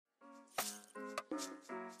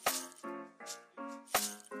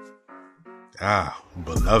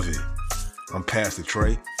Beloved, I'm Pastor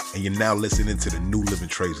Trey, and you're now listening to the New Living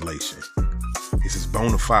Translation. This is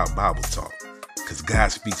Bonafide Bible Talk, because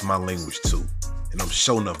God speaks my language too, and I'm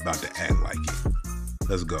sure enough about to act like it.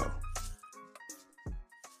 Let's go.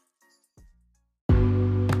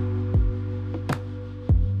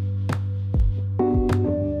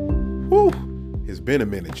 Whew, it's been a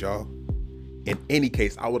minute, y'all. In any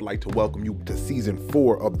case, I would like to welcome you to Season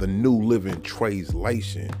 4 of the New Living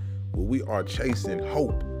Translation, where we are chasing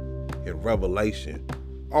hope and revelation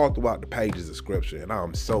all throughout the pages of Scripture. And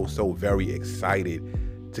I'm so very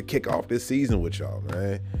excited to kick off this season with y'all,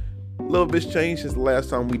 man. A little bit's changed since the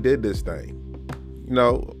last time we did this thing. You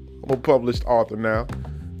know, I'm a published author now.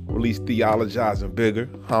 Release Theologizing Bigger,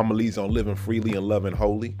 Homilies on Living Freely and Loving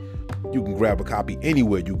Holy. You can grab a copy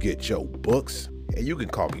anywhere you get your books. And you can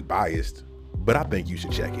call me biased, but I think you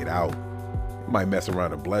should check it out. It might mess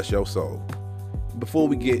around and bless your soul. Before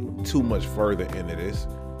we get too much further into this,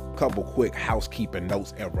 a couple quick housekeeping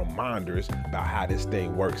notes and reminders about how this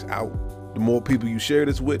thing works out. The more people you share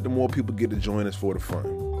this with, the more people get to join us for the fun.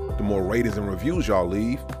 The more ratings and reviews y'all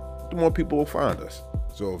leave, the more people will find us.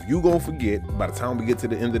 So if you gonna forget, by the time we get to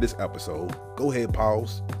the end of this episode, go ahead,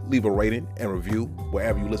 pause, leave a rating and review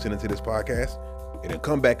wherever you listening to this podcast, and then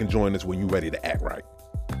come back and join us when you're ready to act right.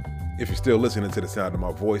 If you're still listening to the sound of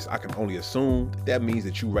my voice, I can only assume that means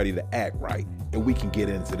that you're ready to act right, and we can get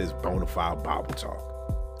into this bona fide Bible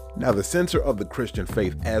talk. Now, the center of the Christian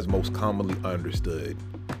faith, as most commonly understood,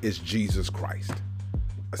 is Jesus Christ.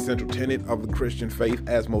 A central tenet of the Christian faith,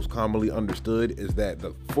 as most commonly understood, is that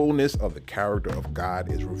the fullness of the character of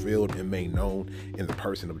God is revealed and made known in the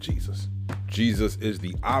person of Jesus. Jesus is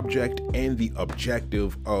the object and the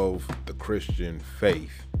objective of the Christian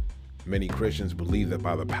faith. Many Christians believe that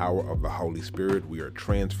by the power of the Holy Spirit, we are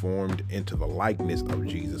transformed into the likeness of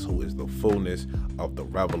Jesus, who is the fullness of the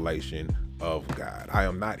revelation of God. I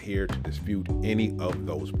am not here to dispute any of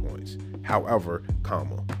those points. However,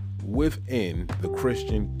 within the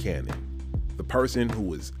Christian canon, the person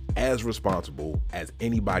who is as responsible as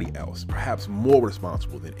anybody else, perhaps more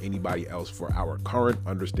responsible than anybody else for our current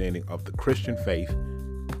understanding of the Christian faith,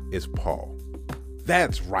 is Paul.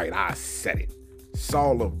 That's right, I said it.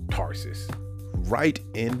 Saul of Tarsus, right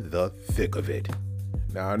in the thick of it.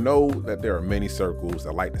 Now, I know that there are many circles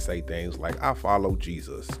that like to say things like, I follow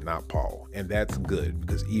Jesus, not Paul. And that's good,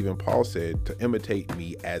 because even Paul said to imitate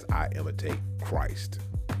me as I imitate Christ.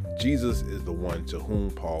 Jesus is the one to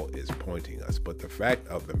whom Paul is pointing us. But the fact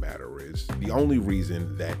of the matter is, the only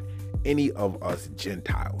reason that any of us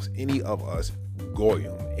Gentiles, any of us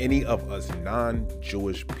Goyim, any of us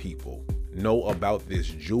non-Jewish people know about this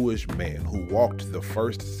Jewish man who walked the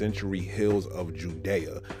first century hills of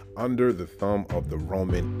Judea under the thumb of the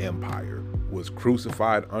Roman Empire, was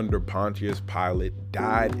crucified under Pontius Pilate,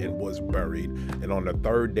 died and was buried, and on the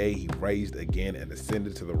third day he raised again and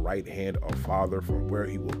ascended to the right hand of Father, from where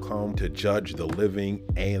he will come to judge the living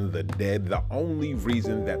and the dead. The only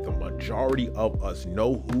reason that the majority of us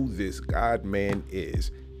know who this God-man is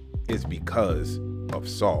because of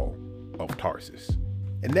Saul of Tarsus.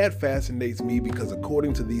 And that fascinates me because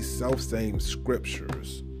according to these self-same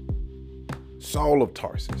scriptures, Saul of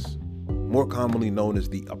Tarsus, more commonly known as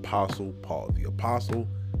the Apostle Paul, the apostle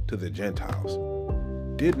to the Gentiles,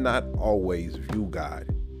 did not always view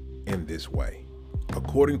God in this way.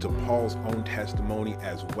 According to Paul's own testimony,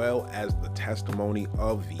 as well as the testimony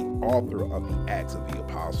of the author of the Acts of the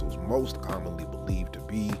Apostles, most commonly believed to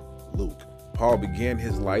be Luke, Paul began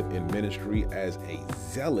his life in ministry as a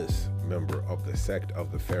zealous member of the sect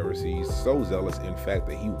of the Pharisees, so zealous in fact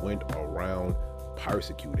that he went around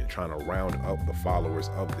persecuting, trying to round up the followers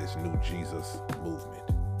of this new Jesus movement.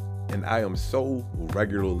 And I am so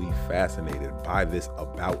regularly fascinated by this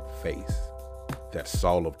about face that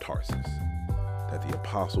Saul of Tarsus, that the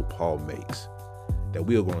Apostle Paul makes, that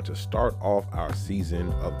we are going to start off our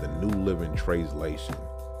season of the New Living Translation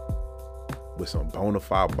with some bona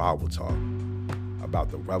fide Bible talk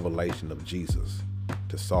about the revelation of Jesus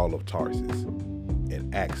to Saul of Tarsus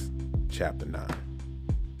in Acts chapter 9.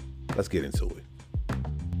 Let's get into it.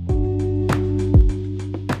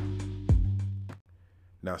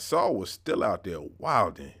 Now, Saul was still out there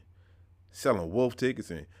wilding, selling wolf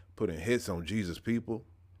tickets and putting hits on Jesus' people.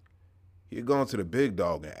 He had gone to the big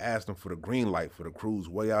dog and asked him for the green light for the crews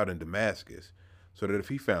way out in Damascus, so that if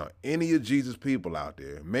he found any of Jesus' people out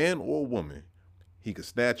there, man or woman, he could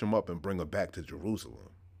snatch them up and bring them back to Jerusalem.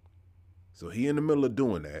 So he in the middle of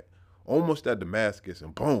doing that, almost at Damascus,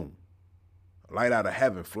 and boom, a light out of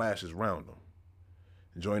heaven flashes round him.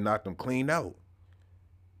 And Joy knocked him clean out.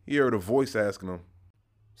 He heard a voice asking him,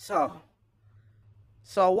 Saul,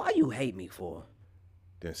 So why you hate me for?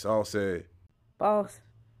 Then Saul said, Boss,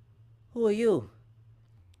 who are you?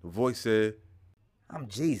 the voice said, I'm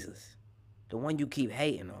Jesus, the one you keep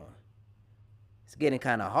hating on. It's getting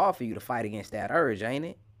kind of hard for you to fight against that urge, ain't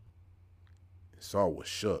it? Saul was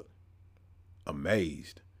shook,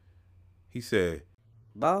 amazed. He said,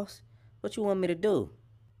 Boss, what you want me to do?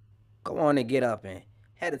 Go on and get up and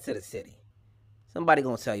head it to the city. Somebody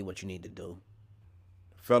gonna tell you what you need to do.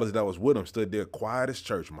 the fellas that was with him stood there quiet as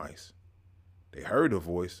church mice. They heard the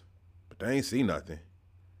voice, but they ain't see nothing.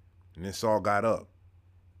 And then Saul got up.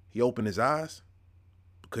 He opened his eyes,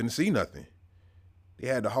 but couldn't see nothing. They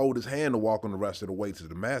had to hold his hand to walk on the rest of the way to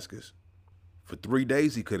Damascus. For 3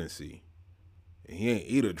 days he couldn't see. And he ain't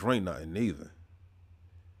eat or drink nothing neither.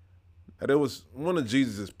 Now there was one of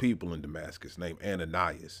Jesus' people in Damascus named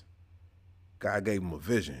Ananias. God gave him a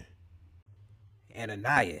vision.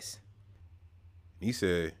 Ananias. He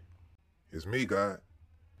said, "It's me, God."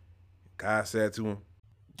 God said to him,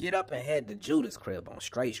 Get up and head to Judas' crib on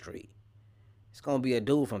Straight Street. It's gonna be a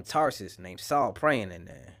dude from Tarsus named Saul praying in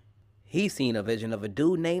there. He seen a vision of a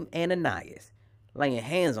dude named Ananias, laying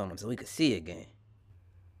hands on him so he could see again.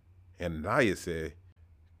 Ananias said,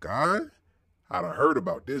 "God, I done heard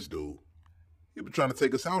about this dude. He been trying to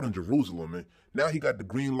take us out in Jerusalem, and now he got the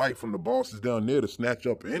green light from the bosses down there to snatch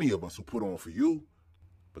up any of us who put on for you."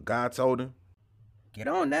 But God told him, Get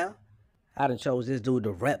on now. I done chose this dude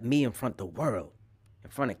to rep me in front of the world, in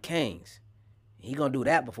front of kings. He gonna do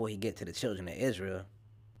that before he get to the children of Israel.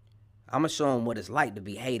 I'ma show him what it's like to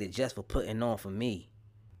be hated just for putting on for me.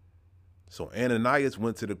 So Ananias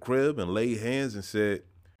went to the crib and laid hands and said,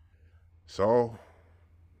 "Saul,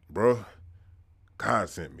 bruh, God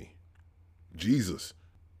sent me. Jesus,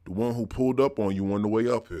 the one who pulled up on you on the way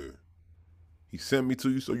up here. He sent me to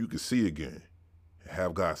you so you could see again and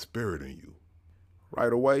have God's spirit in you."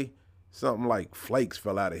 Right away, something like flakes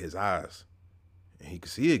fell out of his eyes and he could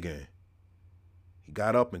see again. He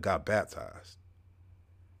got up and got baptized.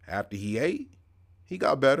 After he ate, he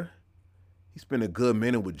got better. He spent a good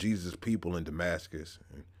minute with Jesus' people in Damascus.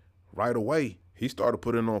 And right away, he started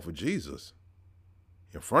putting on for Jesus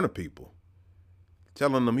in front of people,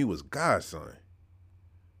 telling them he was God's son.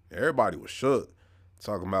 Everybody was shook,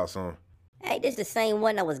 talking about some, Ain't this the same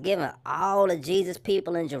one that was giving all of Jesus'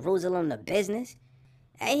 people in Jerusalem the business?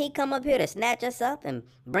 Ain't he come up here to snatch us up and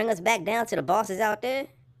bring us back down to the bosses out there?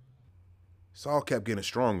 Saul kept getting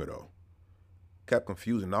stronger though. Kept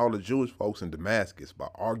confusing all the Jewish folks in Damascus by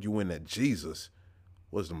arguing that Jesus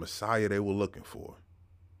was the Messiah they were looking for.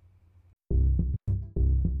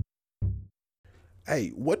 Hey,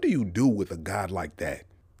 what do you do with a God like that?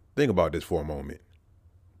 Think about this for a moment.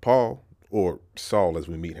 Paul, or Saul as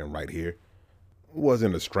we meet him right here,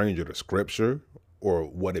 wasn't a stranger to scripture or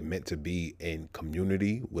what it meant to be in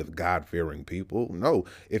community with God-fearing people. No,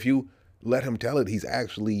 if you let him tell it, he's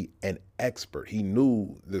actually an expert. He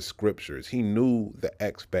knew the scriptures. He knew the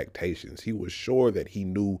expectations. He was sure that he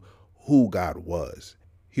knew who God was.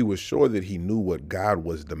 He was sure that he knew what God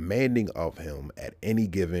was demanding of him at any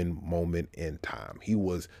given moment in time. He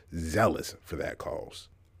was zealous for that cause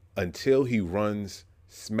until he runs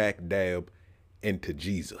smack dab into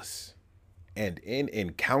Jesus. And in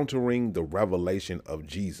encountering the revelation of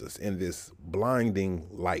Jesus in this blinding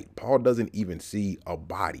light, Paul doesn't even see a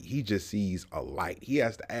body. He just sees a light. He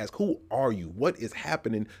has to ask, who are you? What is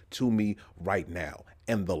happening to me right now?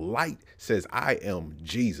 And the light says, I am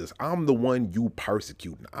Jesus. I'm the one you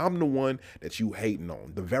persecuting. I'm the one that you hating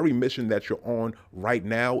on. The very mission that you're on right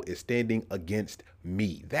now is standing against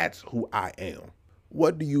me. That's who I am.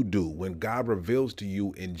 What do you do when God reveals to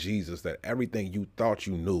you in Jesus that everything you thought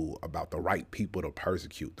you knew about the right people to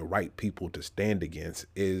persecute, the right people to stand against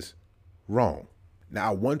is wrong? Now,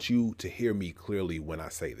 I want you to hear me clearly when I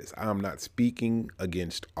say this. I'm not speaking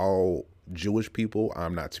against all Jewish people.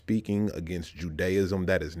 I'm not speaking against Judaism.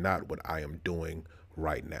 That is not what I am doing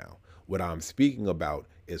right now. What I'm speaking about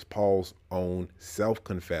is Paul's own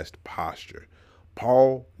self-confessed posture.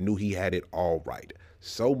 Paul knew he had it all right.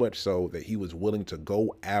 So much so that he was willing to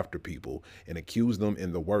go after people and accuse them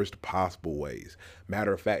in the worst possible ways.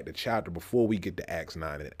 Matter of fact, the chapter before we get to Acts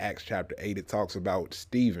 9, in Acts chapter 8, it talks about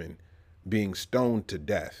Stephen being stoned to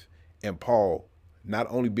death and Paul not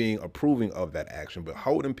only being approving of that action, but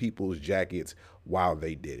holding people's jackets while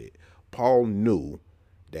they did it. Paul knew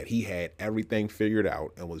that he had everything figured out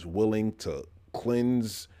and was willing to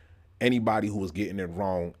cleanse anybody who was getting it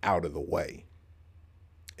wrong out of the way.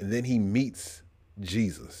 And then he meets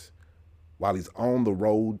Jesus while he's on the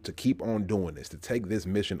road to keep on doing this, to take this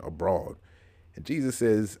mission abroad. And Jesus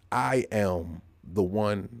says, I am the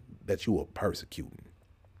one that you are persecuting.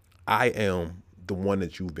 I am the one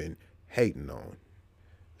that you've been hating on.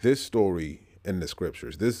 This story in the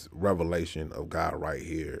scriptures, this revelation of God right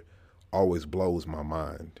here always blows my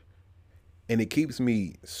mind. And it keeps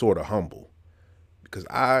me sort of humble because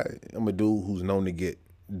I am a dude who's known to get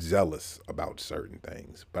zealous about certain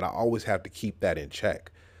things, but I always have to keep that in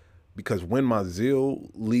check because when my zeal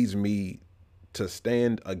leads me to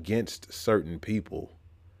stand against certain people,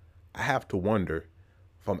 I have to wonder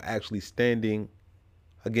if I'm actually standing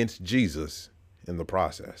against Jesus in the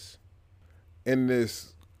process. In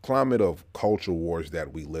this climate of culture wars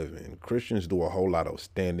that we live in, Christians do a whole lot of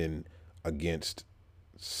standing against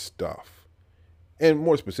stuff. And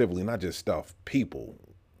more specifically, not just stuff, people.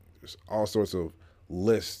 There's all sorts of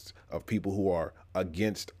lists of people who are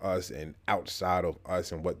against us and outside of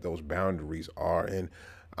us and what those boundaries are. And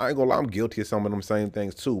I ain't gonna lie, I'm guilty of some of them same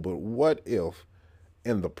things too. But what if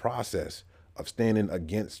in the process of standing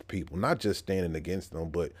against people, not just standing against them,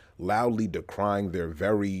 but loudly decrying their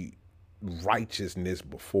very righteousness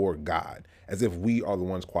before God, as if we are the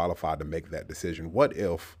ones qualified to make that decision? What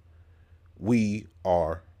if we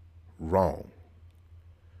are wrong?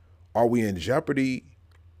 Are we in jeopardy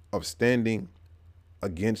of standing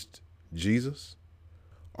against Jesus?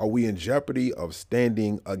 Are we in jeopardy of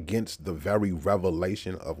standing against the very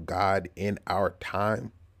revelation of God in our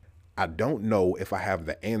time? I don't know if I have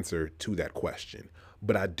the answer to that question,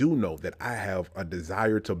 but I do know that I have a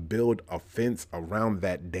desire to build a fence around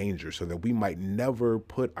that danger so that we might never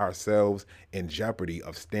put ourselves in jeopardy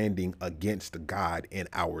of standing against God in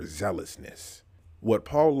our zealousness. What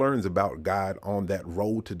Paul learns about God on that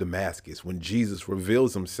road to Damascus when Jesus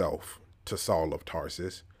reveals himself to Saul of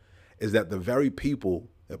Tarsus is that the very people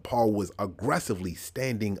that Paul was aggressively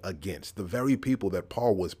standing against, the very people that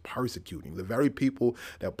Paul was persecuting, the very people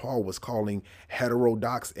that Paul was calling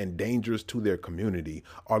heterodox and dangerous to their community,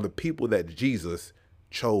 are the people that Jesus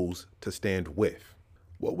chose to stand with.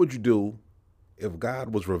 What would you do if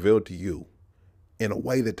God was revealed to you in a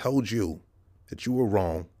way that told you that you were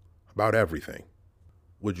wrong about everything?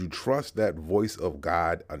 Would you trust that voice of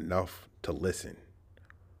God enough to listen,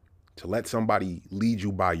 to let somebody lead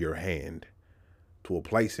you by your hand to a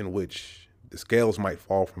place in which the scales might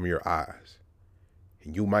fall from your eyes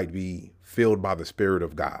and you might be filled by the Spirit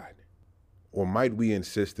of God? Or might we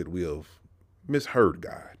insist that we have misheard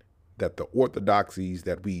God, that the orthodoxies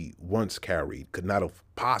that we once carried could not have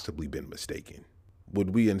possibly been mistaken?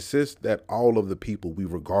 Would we insist that all of the people we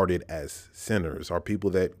regarded as sinners are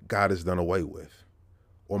people that God has done away with?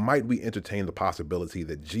 Or might we entertain the possibility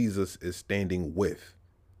that Jesus is standing with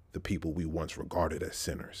the people we once regarded as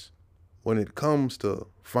sinners? When it comes to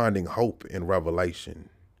finding hope in revelation,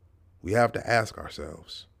 we have to ask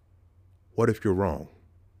ourselves, what if you're wrong?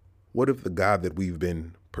 What if the God that we've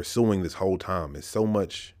been pursuing this whole time is so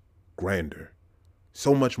much grander,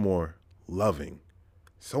 so much more loving,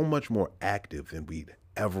 so much more active than we'd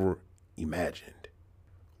ever imagined?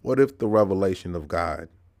 What if the revelation of God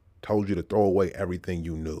told you to throw away everything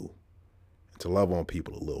you knew and to love on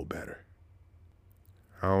people a little better?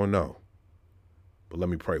 I don't know, but let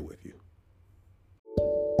me pray with you.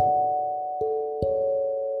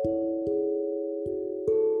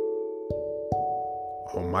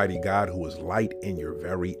 Almighty God, who is light in your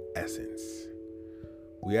very essence,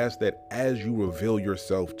 we ask that as you reveal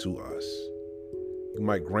yourself to us, you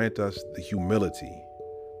might grant us the humility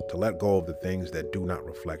to let go of the things that do not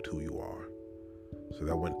reflect who you are, so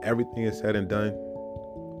that when everything is said and done,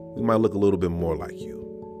 we might look a little bit more like you.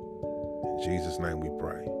 In Jesus' name we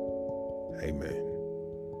pray. Amen.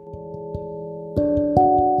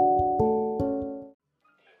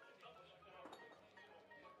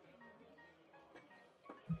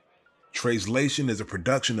 Translation is a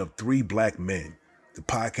production of Three Black Men, the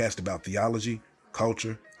podcast about theology,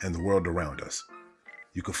 culture, and the world around us.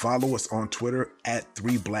 You can follow us on Twitter at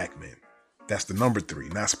 3 Black Men. That's the number 3,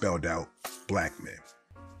 not spelled out, Black Men.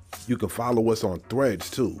 You can follow us on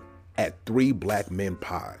Threads too at 3 Black Men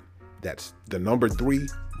Pod. That's the number 3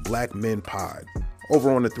 Black Men Pod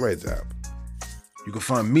over on the Threads app. You can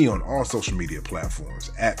find me on all social media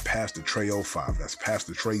platforms at Pastor Trey05. That's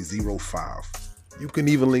Pastor Trey05. You can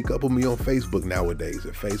even link up with me on Facebook nowadays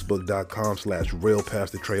at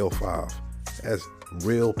facebook.com/RealPastorTrey05. That's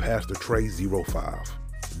RealPastorTrey05.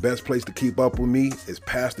 The best place to keep up with me is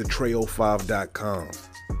PastorTrey05.com.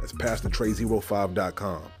 That's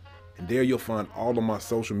PastorTrey05.com. And there you'll find all of my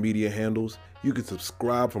social media handles. You can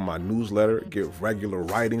subscribe for my newsletter, get regular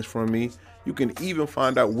writings from me. You can even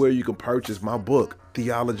find out where you can purchase my book,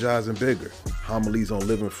 Theologizing Bigger, Homilies on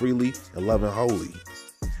Living Freely and Loving Holy.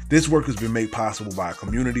 This work has been made possible by a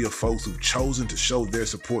community of folks who've chosen to show their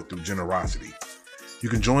support through generosity. You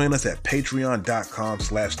can join us at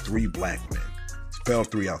patreon.com/3blackmen. It's Spell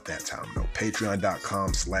 3 out that time though.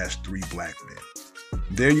 Patreon.com/3blackmen.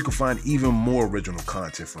 There you can find even more original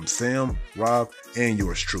content from Sam, Rob, and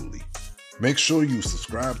yours truly. Make sure you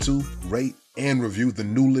subscribe to, rate, and review the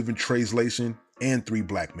New Living Translation and 3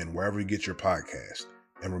 Black Men wherever you get your podcast.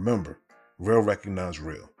 And remember, real recognize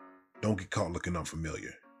real. Don't get caught looking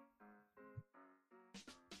unfamiliar.